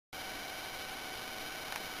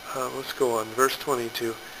Let's go on. Verse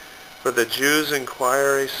 22. For the Jews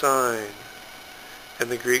inquire a sign, and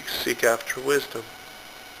the Greeks seek after wisdom.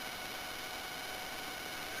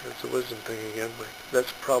 There's the wisdom thing again. Like,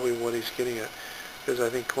 that's probably what he's getting at, because I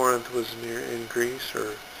think Corinth was in Greece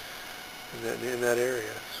or in that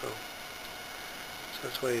area. So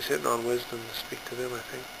that's why he's hitting on wisdom to speak to them, I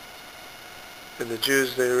think. And the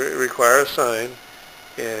Jews, they require a sign,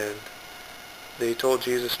 and they told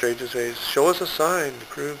Jesus straight to face, show us a sign to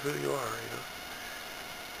prove who you are,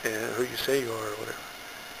 and who you say you are, or whatever.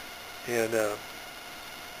 And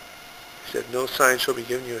he said, no sign shall be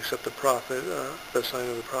given you except the prophet, the sign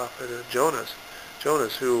of the prophet Jonas,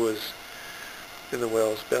 who was in the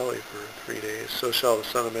whale's belly for 3 days. So shall the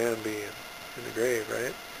Son of Man be in the grave,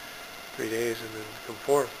 right? 3 days and then come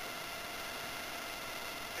forth.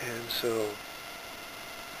 And so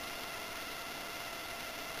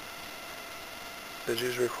the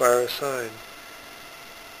Jews require a sign.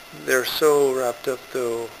 They're so wrapped up,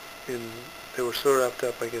 though, they were so wrapped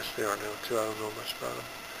up, I guess they are now too, I don't know much about them,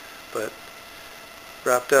 but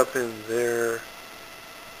wrapped up in their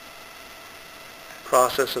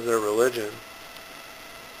process of their religion,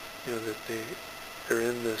 that they're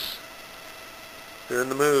in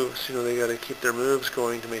the moves, they got to keep their moves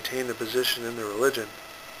going to maintain their position in their religion,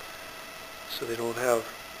 so they don't have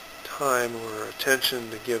time or attention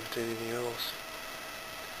to give to anything else.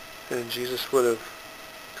 And Jesus would have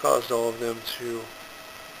caused all of them to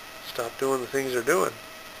stop doing the things they're doing,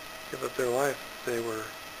 give up their life.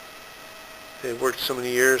 They worked so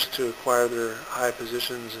many years to acquire their high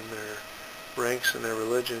positions and their ranks in their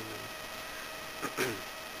religion.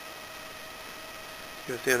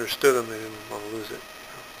 And if they understood them, they didn't want to lose it.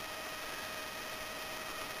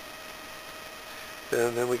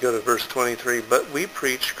 Then we go to verse 23. But we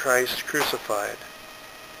preach Christ crucified,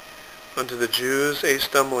 unto the Jews a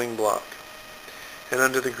stumbling block, and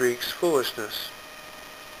unto the Greeks foolishness.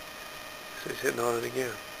 So he's hitting on it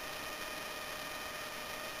again.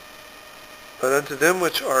 But unto them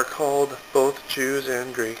which are called both Jews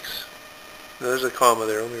and Greeks. Now there's a comma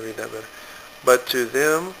there, let me read that better. But to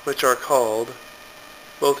them which are called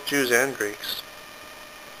both Jews and Greeks,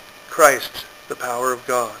 Christ, the power of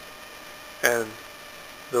God, and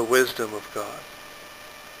the wisdom of God.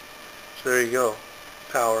 So there you go,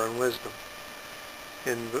 power and wisdom.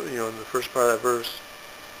 In the first part of that verse,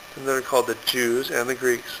 and they're called the Jews and the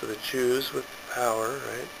Greeks. So the Jews with power,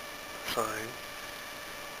 right, sign,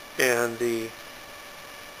 and the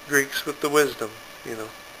Greeks with the wisdom.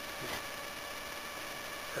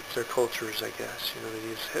 That's their cultures, I guess. That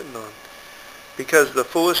he's hitting on, because the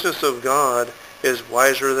foolishness of God is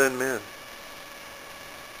wiser than men,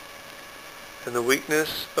 and the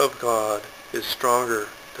weakness of God is stronger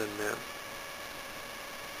than men.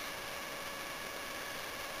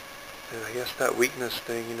 And I guess that weakness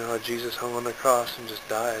thing, how Jesus hung on the cross and just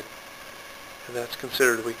died, and that's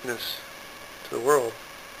considered weakness to the world.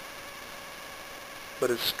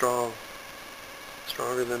 But it's strong,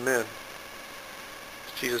 stronger than men.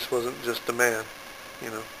 Jesus wasn't just a man,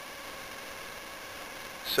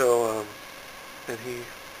 So, and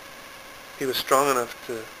he was strong enough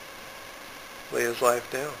to lay his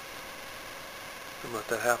life down and let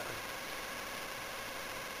that happen.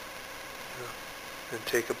 And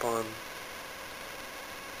take upon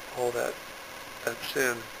all that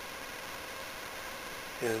sin.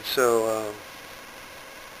 And so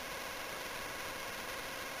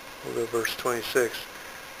we'll go to verse 26.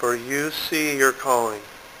 For you see your calling,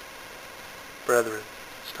 brethren.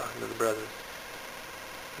 It's talking to the brethren,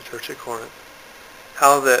 the church at Corinth.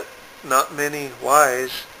 How that not many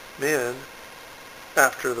wise men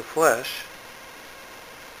after the flesh,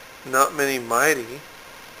 not many mighty,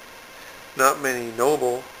 not many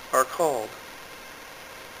noble are called.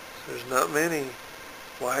 So there's not many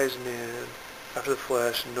wise men after the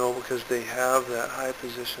flesh, noble, because they have that high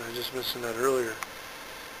position. I just mentioned that earlier.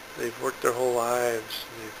 They've worked their whole lives,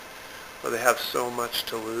 or they have so much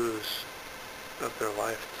to lose, of their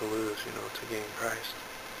life to lose, to gain Christ.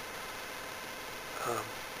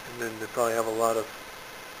 And then they probably have a lot of,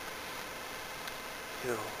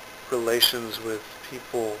 relations with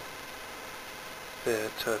people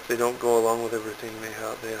that if they don't go along with everything, they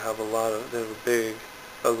have big,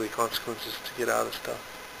 ugly consequences to get out of stuff.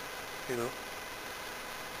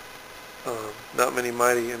 Not many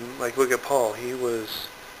mighty, and like look at Paul. He was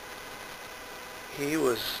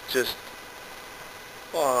just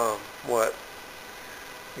what?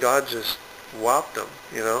 God just whopped him.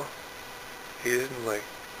 He didn't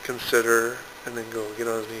consider and then go get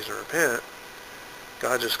on his knees and repent.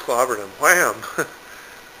 God just clobbered him. Wham!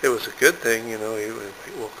 It was a good thing, he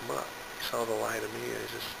woke him up. He saw the light of me, and he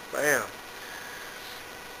just, bam.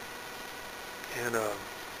 And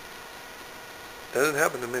doesn't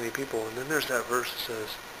happen to many people. And then there's that verse that says,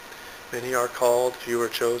 many are called, few are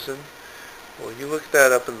chosen. Well, you look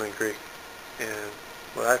that up in the Greek, and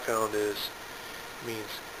what I found is, it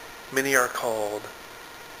means many are called,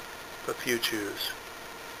 but few choose.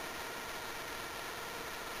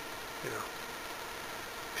 You know,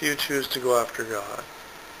 few choose to go after God.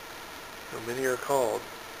 You know, many are called,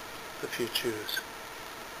 but few choose.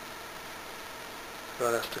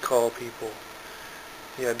 God has to call people.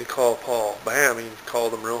 He had to call Paul. Bam, he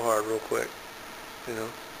called him real hard, real quick. You know,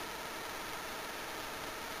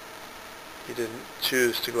 he didn't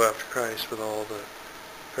choose to go after Christ with all the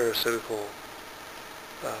parasitical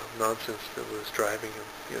nonsense that was driving him.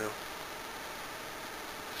 You know.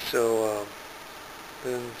 So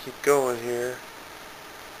then keep going here.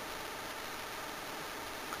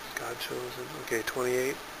 God chosen. Okay,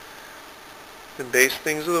 28. The base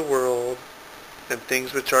things of the world and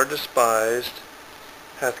things which are despised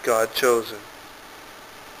hath God chosen.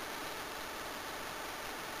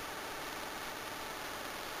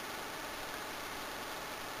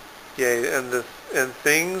 Yea, and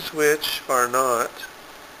things which are not,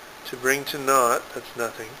 to bring to naught, that's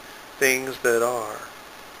nothing, things that are.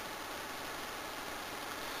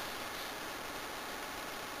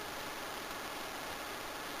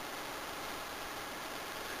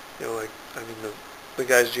 You know, like, I mean, the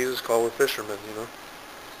guys Jesus called were fishermen, you know.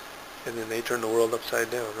 And then they turned the world upside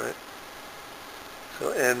down, right?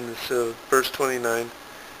 So verse 29,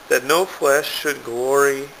 that no flesh should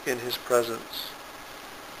glory in his presence.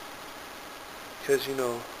 Because, you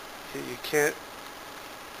know, you can't,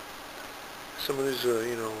 someone who's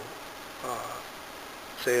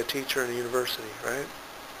say a teacher in a university, right?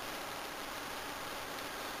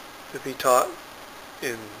 If he taught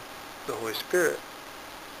in the Holy Spirit,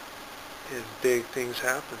 and big things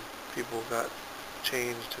happened. People got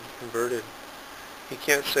changed and converted. He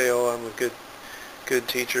can't say, "Oh, I'm a good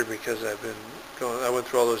teacher because I went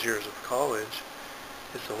through all those years of college."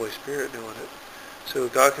 It's the Holy Spirit doing it. So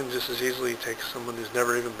God can just as easily take someone who's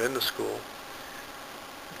never even been to school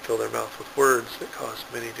and fill their mouth with words that cause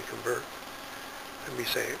many to convert and be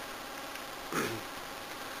saved.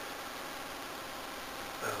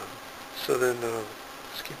 So then,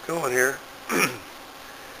 let's keep going here.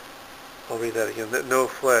 I'll read that again. That no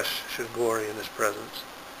flesh should glory in his presence.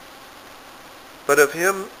 But of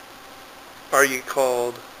him are you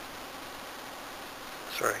called,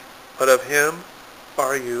 but of him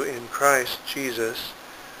are you in Christ Jesus,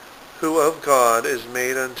 who of God is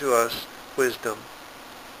made unto us wisdom.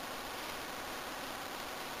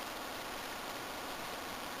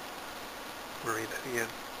 I'll read that again.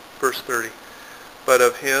 Verse 30. But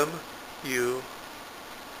of him you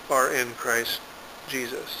are in Christ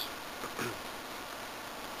Jesus,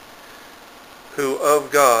 who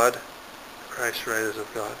of God, Christ, right, is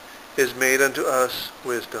of God, is made unto us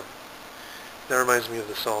wisdom. That reminds me of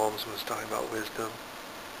the Psalms when it's talking about wisdom.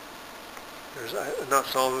 There's, not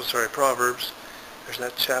Psalms, sorry, Proverbs. There's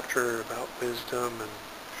that chapter about wisdom, and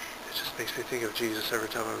it just makes me think of Jesus every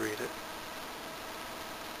time I read it.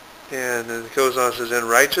 And then it goes on, it says, in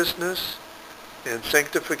righteousness and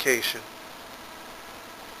sanctification.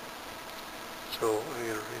 So I'm going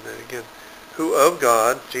to read that again. Who of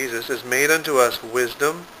God, Jesus, is made unto us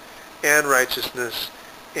wisdom and righteousness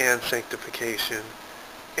and sanctification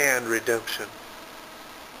and redemption.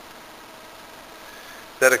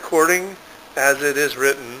 That according as it is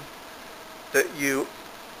written, that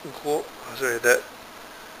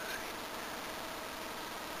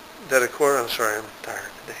I'm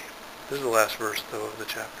tired today. This is the last verse, though, of the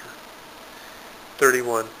chapter.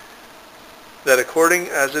 31. That according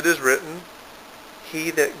as it is written,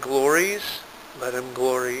 he that glories, let him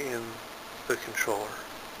glory in the controller.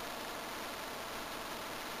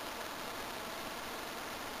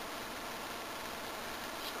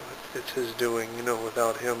 So it's his doing, you know.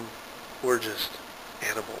 Without him, we're just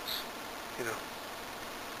animals, you know.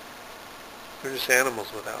 We're just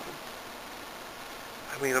animals without him.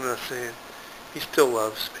 I mean, I'm not saying, he still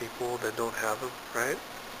loves people that don't have him, right?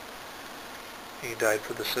 He died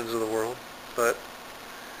for the sins of the world, but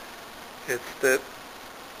it's that,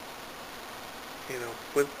 you know,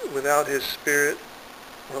 without his Spirit,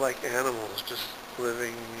 we're like animals, just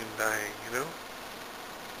living and dying, you know?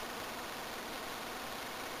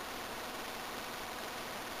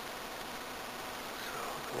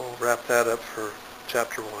 So we'll wrap that up for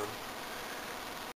chapter 1.